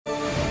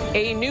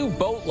A new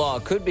boat law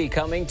could be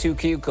coming to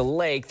Keuka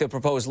Lake. The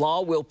proposed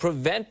law will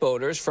prevent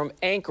boaters from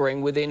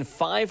anchoring within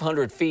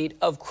 500 feet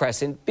of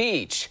Crescent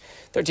Beach.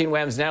 13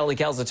 WHAM's Natalie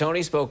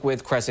Calzatoni spoke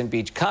with Crescent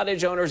Beach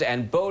cottage owners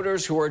and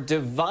boaters who are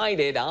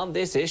divided on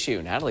this issue.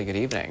 Natalie, good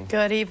evening.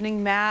 Good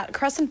evening, Matt.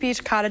 Crescent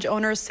Beach cottage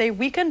owners say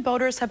weekend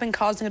boaters have been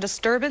causing a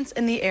disturbance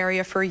in the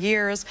area for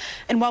years.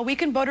 And while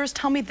weekend boaters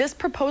tell me this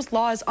proposed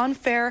law is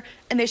unfair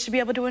and they should be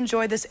able to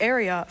enjoy this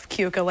area of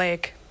Keuka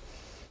Lake.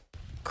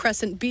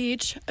 Crescent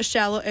Beach, a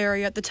shallow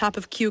area at the top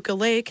of Keuka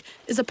Lake,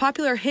 is a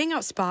popular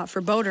hangout spot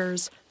for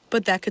boaters,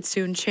 but that could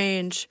soon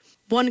change.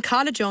 One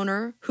cottage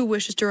owner, who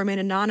wishes to remain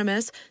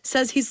anonymous,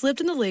 says he's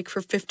lived in the lake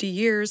for 50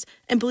 years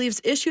and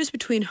believes issues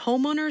between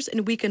homeowners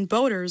and weekend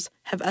boaters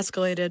have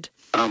escalated.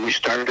 We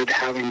started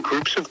having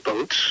groups of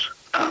boats,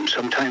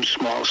 sometimes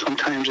small,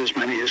 sometimes as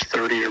many as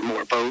 30 or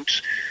more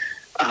boats,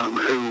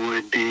 who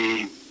would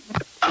be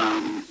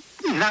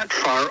not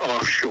far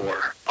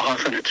offshore.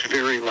 Often it's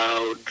very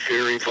loud,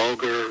 very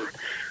vulgar,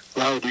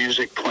 loud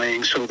music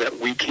playing so that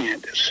we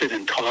can't sit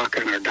and talk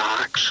on our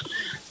docks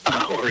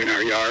or in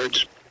our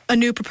yards. A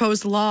new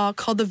proposed law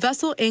called the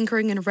Vessel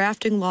Anchoring and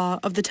Rafting Law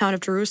of the town of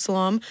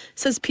Jerusalem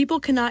says people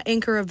cannot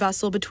anchor a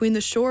vessel between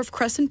the shore of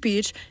Crescent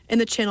Beach and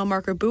the channel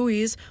marker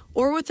buoys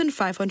or within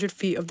 500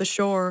 feet of the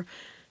shore.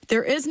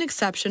 There is an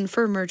exception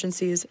for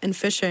emergencies and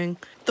fishing.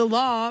 The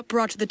law,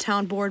 brought to the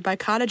town board by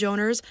cottage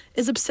owners,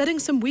 is upsetting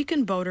some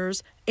weekend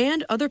boaters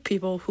and other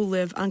people who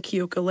live on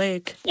Keuka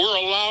Lake. We're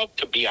allowed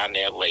to be on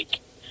that lake.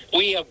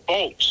 We have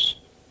boats.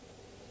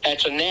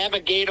 That's a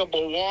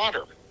navigatable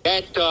water.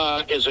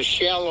 That is a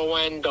shallow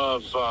end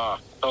of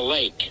the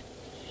lake.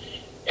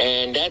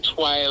 And that's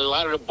why a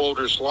lot of the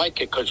boaters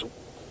like it, because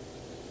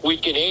we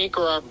can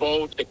anchor our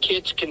boat, the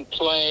kids can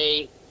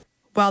play.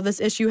 While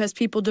this issue has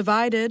people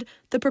divided,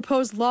 the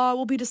proposed law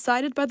will be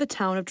decided by the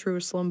Town of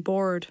Jerusalem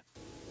board.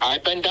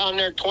 I've been down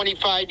there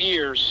 25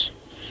 years,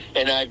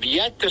 and I've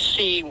yet to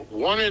see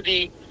one of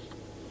the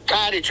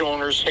cottage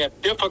owners have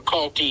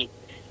difficulty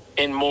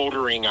in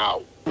motoring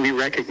out. We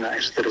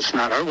recognize that it's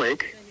not our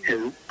lake,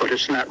 but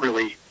it's not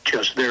really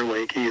just their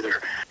lake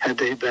either. Had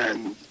they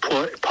been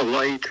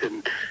polite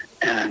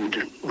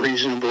and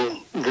reasonable,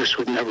 this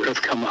would never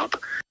have come up.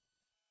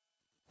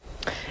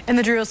 And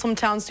the Jerusalem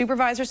Town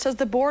Supervisor says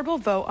the board will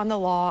vote on the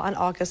law on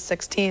August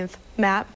 16th. Matt?